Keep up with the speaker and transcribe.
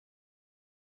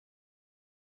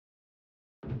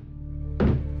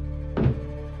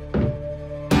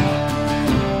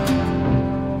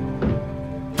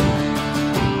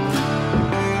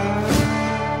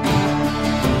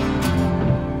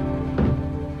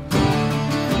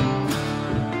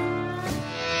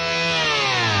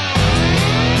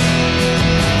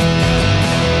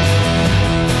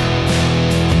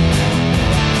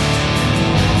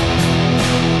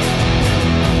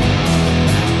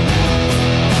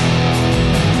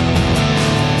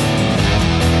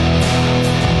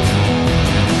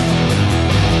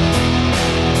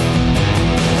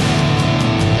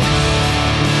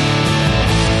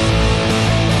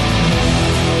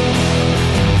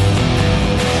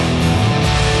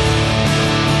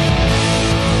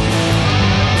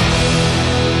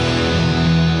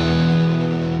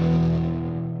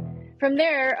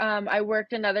there, I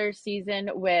worked another season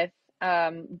with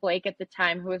Blake at the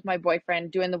time, who was my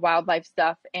boyfriend, doing the wildlife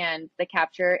stuff and the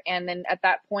capture. And then at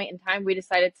that point in time, we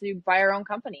decided to buy our own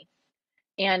company.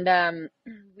 And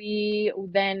we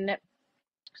then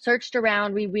searched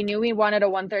around. We knew we wanted a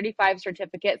 135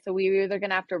 certificate, so we were either going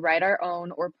to have to write our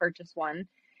own or purchase one.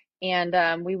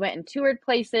 And we went and toured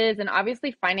places, and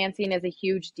obviously financing is a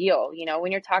huge deal. You know,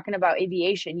 when you're talking about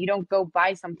aviation, you don't go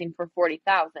buy something for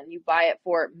 40,000, you buy it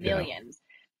for millions.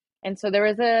 And so there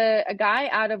was a guy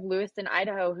out of Lewiston,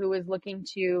 Idaho, who was looking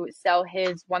to sell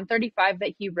his 135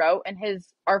 that he wrote and his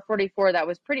R44 that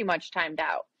was pretty much timed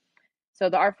out. So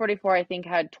the R44, I think,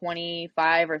 had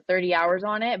 25 or 30 hours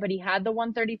on it, but he had the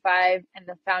 135 and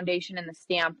the foundation and the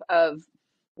stamp of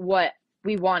what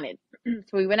we wanted.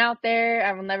 So we went out there.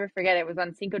 I will never forget it. It was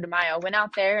on Cinco de Mayo. Went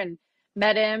out there and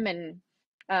met him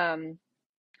and,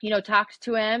 talked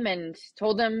to him and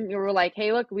told him, we were like,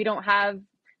 hey, look, we don't have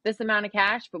this amount of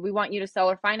cash, but we want you to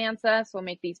sell or finance us. We'll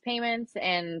make these payments.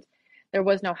 And there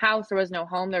was no house. There was no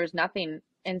home. There was nothing.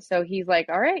 And so he's like,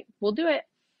 all right, we'll do it.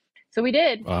 So we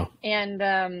did. Wow. And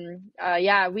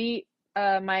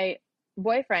my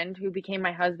boyfriend, who became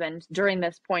my husband during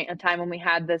this point of time when we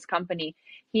had this company,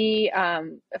 he a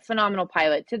phenomenal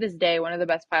pilot to this day, one of the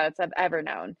best pilots I've ever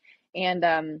known.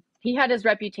 And he had his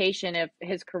reputation of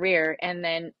his career. And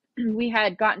then we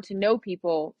had gotten to know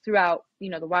people throughout,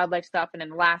 the wildlife stuff and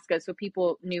in Alaska. So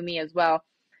people knew me as well.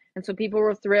 And so people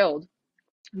were thrilled.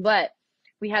 But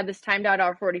we had this timed out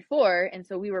R44. And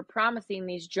so we were promising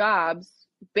these jobs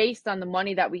based on the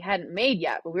money that we hadn't made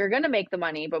yet. But we were going to make the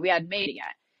money, but we hadn't made it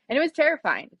yet. And it was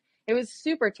terrifying. It was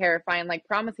super terrifying, like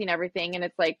promising everything. And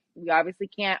it's like, we obviously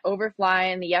can't overfly.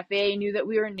 And the FAA knew that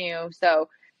we were new. So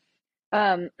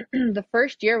the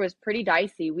first year was pretty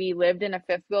dicey. We lived in a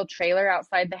fifth wheel trailer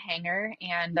outside the hangar,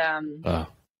 and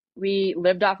we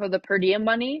lived off of the per diem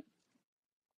money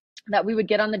that we would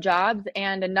get on the jobs.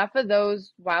 And enough of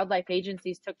those wildlife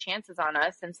agencies took chances on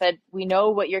us and said, we know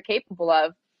what you're capable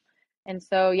of. And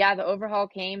so, yeah, the overhaul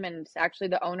came, and actually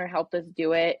the owner helped us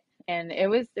do it. And it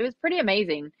was pretty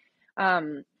amazing.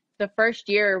 The first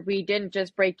year we didn't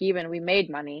just break even, we made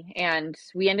money, and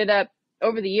we ended up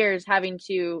over the years having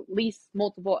to lease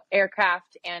multiple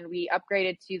aircraft, and we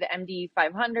upgraded to the MD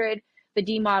 500, the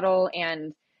D model,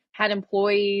 and had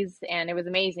employees, and it was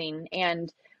amazing.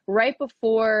 And right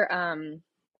before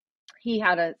he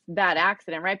had a bad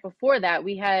accident, right before that,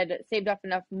 we had saved up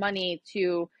enough money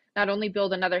to not only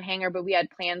build another hangar, but we had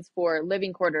plans for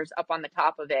living quarters up on the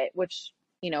top of it, which,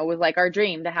 was like our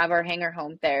dream to have our hangar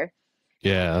home there.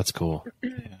 Yeah, that's cool.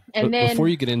 And then, before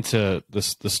you get into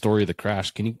the story of the crash,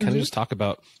 can you kind of just talk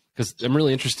about, because I'm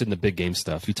really interested in the big game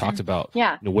stuff. You talked about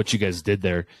what you guys did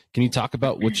there. Can you talk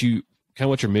about what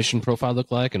your mission profile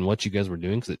looked like and what you guys were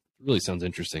doing? Because it really sounds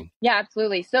interesting. Yeah,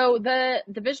 absolutely. So the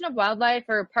Division of Wildlife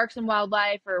or Parks and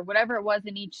Wildlife or whatever it was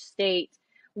in each state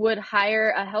would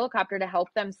hire a helicopter to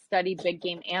help them study big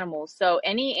game animals. So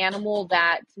any animal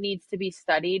that needs to be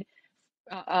studied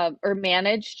or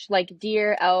managed, like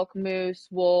deer, elk, moose,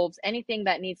 wolves, anything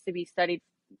that needs to be studied,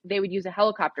 they would use a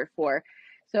helicopter for.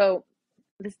 So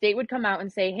the state would come out and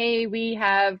say, hey, we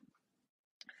have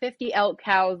 50 elk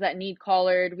cows that need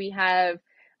collared. We have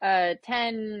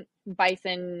 10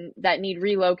 bison that need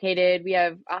relocated. We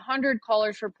have 100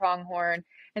 collars for pronghorn.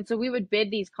 And so we would bid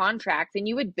these contracts, and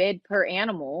you would bid per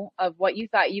animal of what you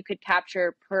thought you could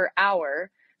capture per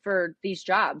hour for these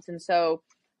jobs. And so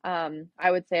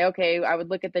I would say, okay, I would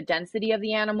look at the density of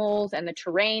the animals and the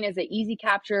terrain. Is it easy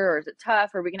capture, or is it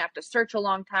tough? Or are we gonna have to search a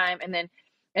long time? And then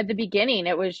at the beginning,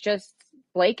 it was just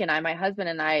Blake and I, my husband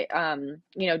and I,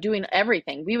 doing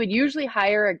everything. We would usually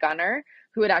hire a gunner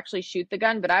who would actually shoot the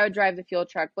gun, but I would drive the fuel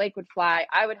truck. Blake would fly.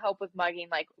 I would help with mugging.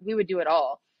 Like, we would do it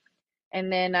all.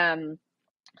 And then,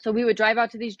 so we would drive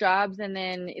out to these jobs, and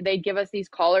then they'd give us these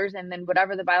collars, and then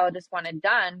whatever the biologist wanted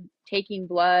done, taking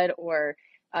blood or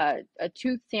a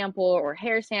tooth sample or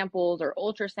hair samples or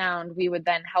ultrasound, we would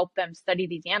then help them study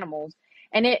these animals.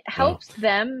 And it helps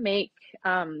them make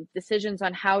decisions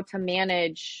on how to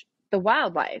manage the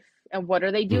wildlife and what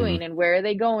are they doing and where are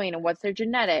they going and what's their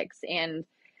genetics. And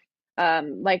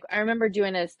like I remember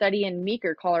doing a study in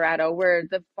Meeker, Colorado, where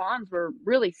the fawns were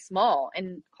really small,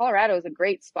 and Colorado is a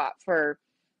great spot for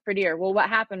deer. Well, what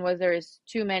happened was there was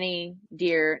too many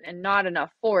deer and not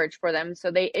enough forage for them. So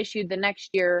they issued the next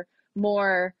year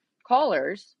more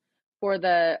collars for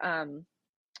the,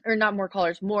 or not more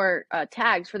collars, more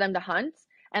tags for them to hunt.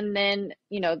 And then,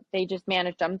 they just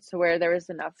managed them to where there was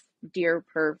enough deer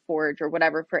per forage or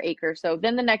whatever per acre. So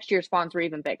then the next year's fawns were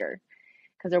even bigger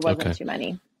because there wasn't too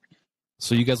many.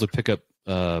 So you guys would pick up,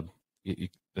 I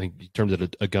think you termed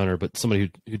it a gunner, but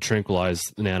somebody who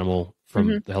tranquilized an animal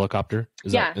from the helicopter?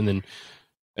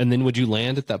 And then would you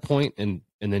land at that point and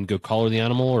then go collar the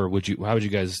animal, or how would you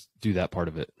guys do that part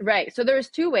of it? Right. So there's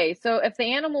two ways. So if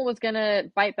the animal was going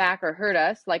to bite back or hurt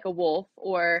us, like a wolf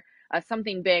or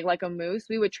something big like a moose,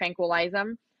 we would tranquilize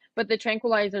them. But the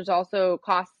tranquilizers also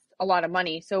cost a lot of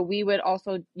money. So we would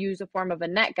also use a form of a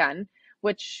net gun,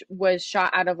 which was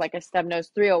shot out of like a stub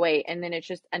nose 308. And then it's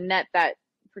just a net that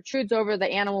protrudes over the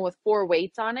animal with 4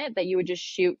 weights on it that you would just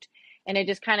shoot. And it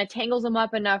just kind of tangles them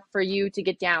up enough for you to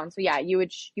get down. So yeah, you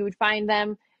would find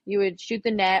them, you would shoot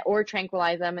the net or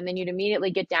tranquilize them, and then you'd immediately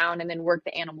get down and then work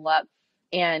the animal up.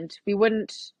 And we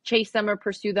wouldn't chase them or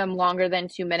pursue them longer than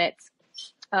 2 minutes.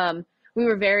 We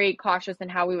were very cautious in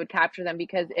how we would capture them,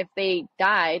 because if they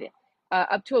died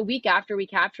up to a week after we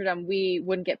captured them, we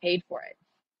wouldn't get paid for it.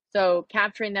 So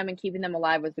capturing them and keeping them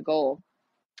alive was the goal.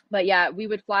 But yeah, we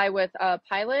would fly with a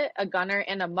pilot, a gunner,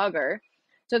 and a mugger.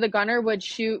 So the gunner would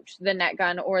shoot the net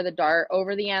gun or the dart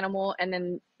over the animal, and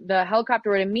then the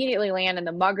helicopter would immediately land and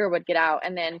the mugger would get out.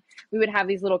 And then we would have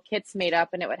these little kits made up,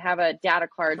 and it would have a data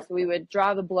card. So we would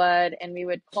draw the blood and we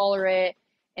would collar it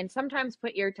and sometimes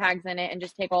put ear tags in it and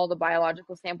just take all the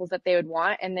biological samples that they would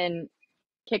want and then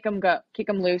kick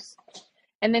them loose.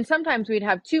 And then sometimes we'd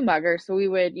have 2 muggers. So we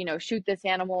would, shoot this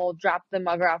animal, drop the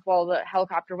mugger off while the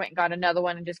helicopter went and got another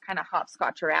one and just kind of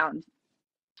hopscotch around.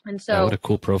 And so what a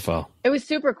cool profile. It was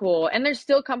super cool. And there's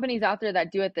still companies out there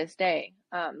that do it this day,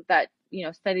 that,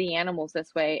 study animals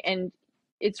this way. And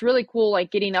it's really cool,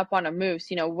 like getting up on a moose.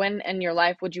 When in your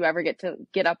life would you ever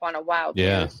get up on a wild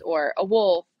moose or a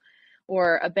wolf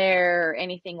or a bear or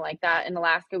anything like that? In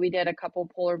Alaska, we did a couple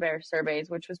polar bear surveys,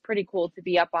 which was pretty cool to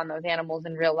be up on those animals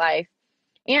in real life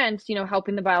and,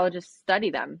 helping the biologists study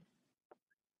them.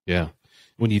 Yeah.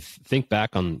 When you think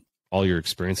back on all your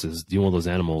experiences dealing with those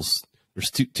animals, there's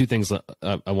two things that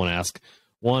I want to ask.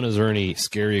 One, is there any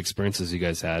scary experiences you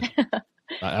guys had?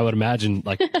 I would imagine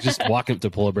like just walking up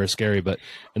to polar bear scary,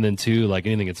 and then 2, like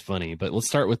anything that's funny. But let's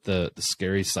start with the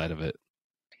scary side of it.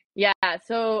 Yeah.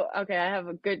 So, okay, I have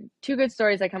 2 good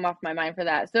stories that come off my mind for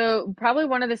that. So probably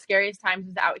one of the scariest times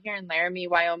is out here in Laramie,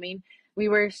 Wyoming. We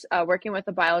were working with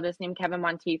a biologist named Kevin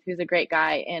Monteith, who's a great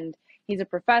guy, and he's a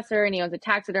professor and he owns a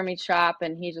taxidermy shop,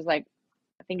 and he's just like,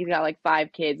 I think he's got like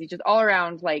 5 kids. He's just all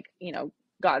around like,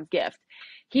 God's gift.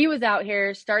 He was out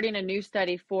here starting a new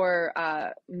study for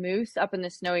moose up in the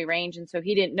Snowy Range. And so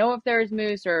he didn't know if there was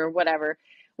moose or whatever.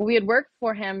 Well, we had worked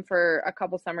for him for a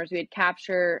couple summers. We had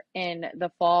capture in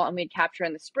the fall and we'd capture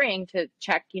in the spring to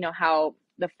check, how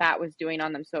the fat was doing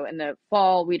on them. So in the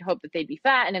fall, we'd hope that they'd be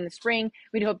fat. And in the spring,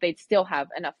 we'd hope they'd still have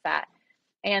enough fat.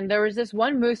 And there was this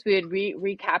one moose we would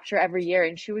recapture every year,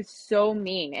 and she was so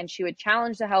mean. And she would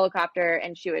challenge the helicopter,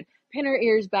 and she would pin her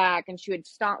ears back, and she would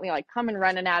like come and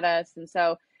running at us. And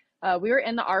so we were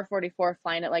in the R-44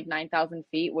 flying at like 9,000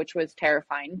 feet, which was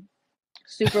terrifying,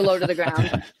 super low to the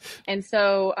ground. And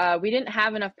so we didn't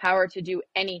have enough power to do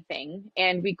anything.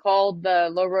 And we called the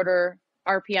low rotor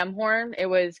RPM horn. It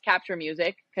was capture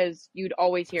music, because you'd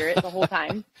always hear it the whole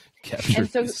time. And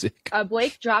so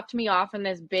Blake dropped me off in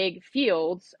this big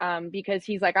field because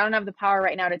he's like, I don't have the power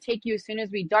right now to take you. As soon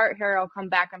as we dart here, I'll come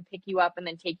back and pick you up and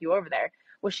then take you over there.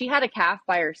 Well, she had a calf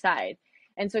by her side.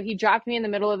 And so he dropped me in the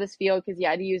middle of this field because he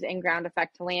had to use in-ground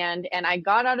effect to land. And I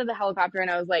got out of the helicopter and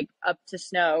I was like up to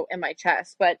snow in my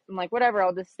chest. But I'm like, whatever,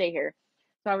 I'll just stay here.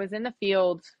 So I was in the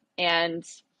field and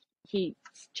he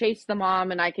chased the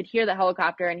mom, and I could hear the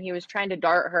helicopter, and he was trying to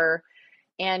dart her.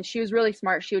 And she was really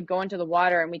smart. She would go into the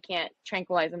water, and we can't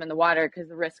tranquilize them in the water because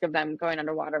the risk of them going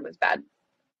underwater was bad.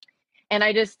 And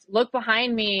I just look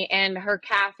behind me, and her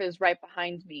calf is right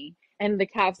behind me. And the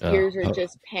calf's ears are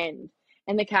just pinned.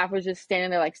 And the calf was just standing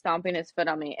there like stomping his foot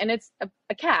on me. And it's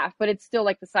a calf, but it's still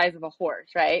like the size of a horse,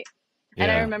 right? Yeah.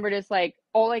 And I remember just like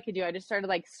all I could do, I just started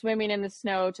like swimming in the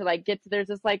snow to like there's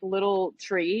this like little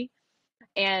tree.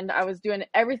 And I was doing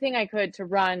everything I could to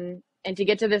run and to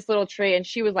get to this little tree. And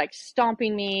she was like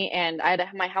stomping me, and I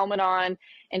had my helmet on,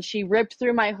 and she ripped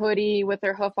through my hoodie with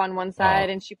her hoof on one side,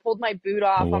 and she pulled my boot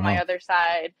off on my other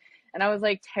side. And I was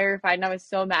like terrified, and I was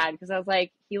so mad because I was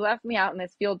like, he left me out in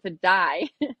this field to die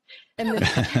and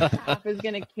this calf is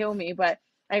going to kill me. But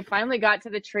I finally got to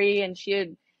the tree, and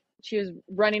she was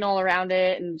running all around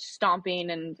it and stomping,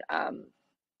 and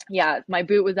my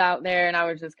boot was out there, and I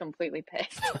was just completely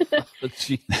pissed.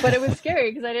 But it was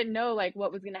scary because I didn't know like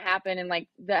what was going to happen, and like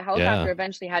the helicopter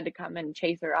eventually had to come and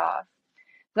chase her off.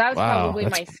 So that was probably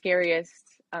my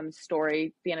scariest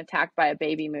story, being attacked by a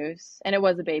baby moose, and it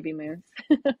was a baby moose.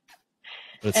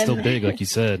 But it's still big, like you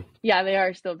said. Yeah, they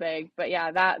are still big. But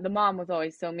yeah, the mom was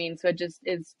always so mean. So it just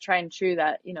is tried and true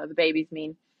that, the baby's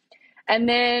mean. And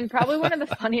then probably one of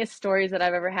the funniest stories that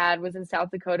I've ever had was in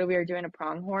South Dakota. We were doing a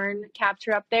pronghorn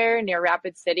capture up there near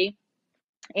Rapid City.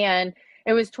 And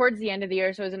it was towards the end of the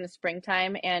year, so it was in the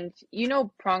springtime. And you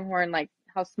know pronghorn, like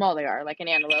how small they are, like an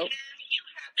antelope.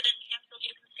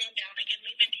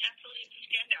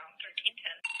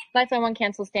 Lifeline 1,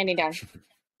 cancel standing down.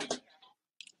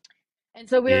 And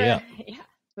so we were, yeah,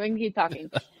 we can keep talking.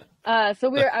 I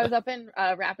was up in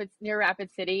near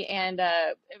Rapid City, and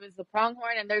it was the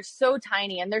pronghorn, and they're so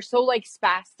tiny, and they're so like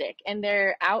spastic, and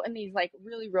they're out in these like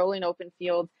really rolling open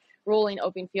fields.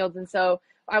 And so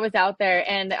I was out there,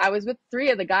 and I was with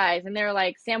 3 of the guys, and they were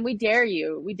like, "Sam, we dare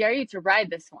you to ride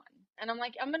this one." And I'm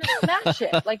like, "I'm gonna smash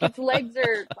it! Like its legs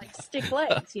are like stick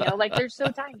legs, you know, like they're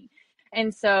so tiny."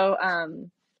 And so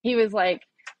he was like,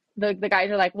 the guys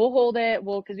are like, "We'll hold it.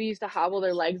 Because we used to hobble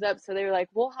their legs up, so they were like,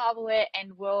 "We'll hobble it,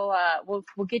 and we'll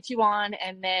get you on,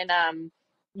 and then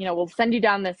we'll send you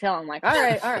down this hill." I'm like, all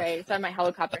right. So I have my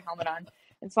helicopter helmet on,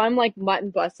 and so I'm like mutton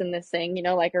busting this thing,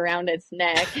 like around its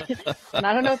neck. And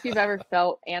I don't know if you've ever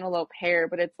felt antelope hair,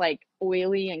 but it's like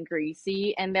oily and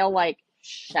greasy, and they'll like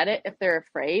shed it if they're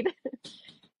afraid.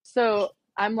 So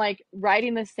I'm like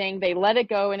riding this thing, they let it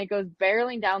go, and it goes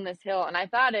barreling down this hill, and I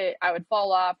thought I would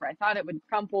fall off, or I thought it would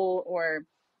crumple, or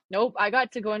nope, I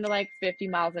got to go into like 50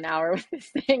 miles an hour with this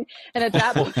thing. And at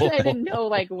that point, I didn't know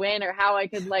like when or how I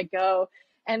could let go.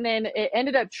 And then it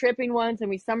ended up tripping once, and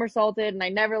we somersaulted, and I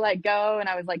never let go, and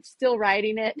I was like still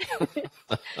riding it.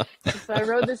 So I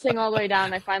rode this thing all the way down,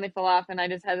 and I finally fell off, and I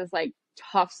just had this like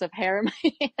tufts of hair in my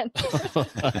hand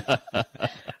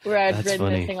where I'd ridden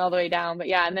this thing all the way down. But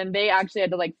yeah, and then they actually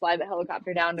had to like fly the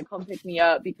helicopter down to come pick me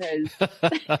up because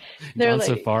they're like,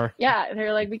 so far. Yeah,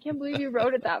 they're like, "We can't believe you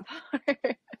rode it that far."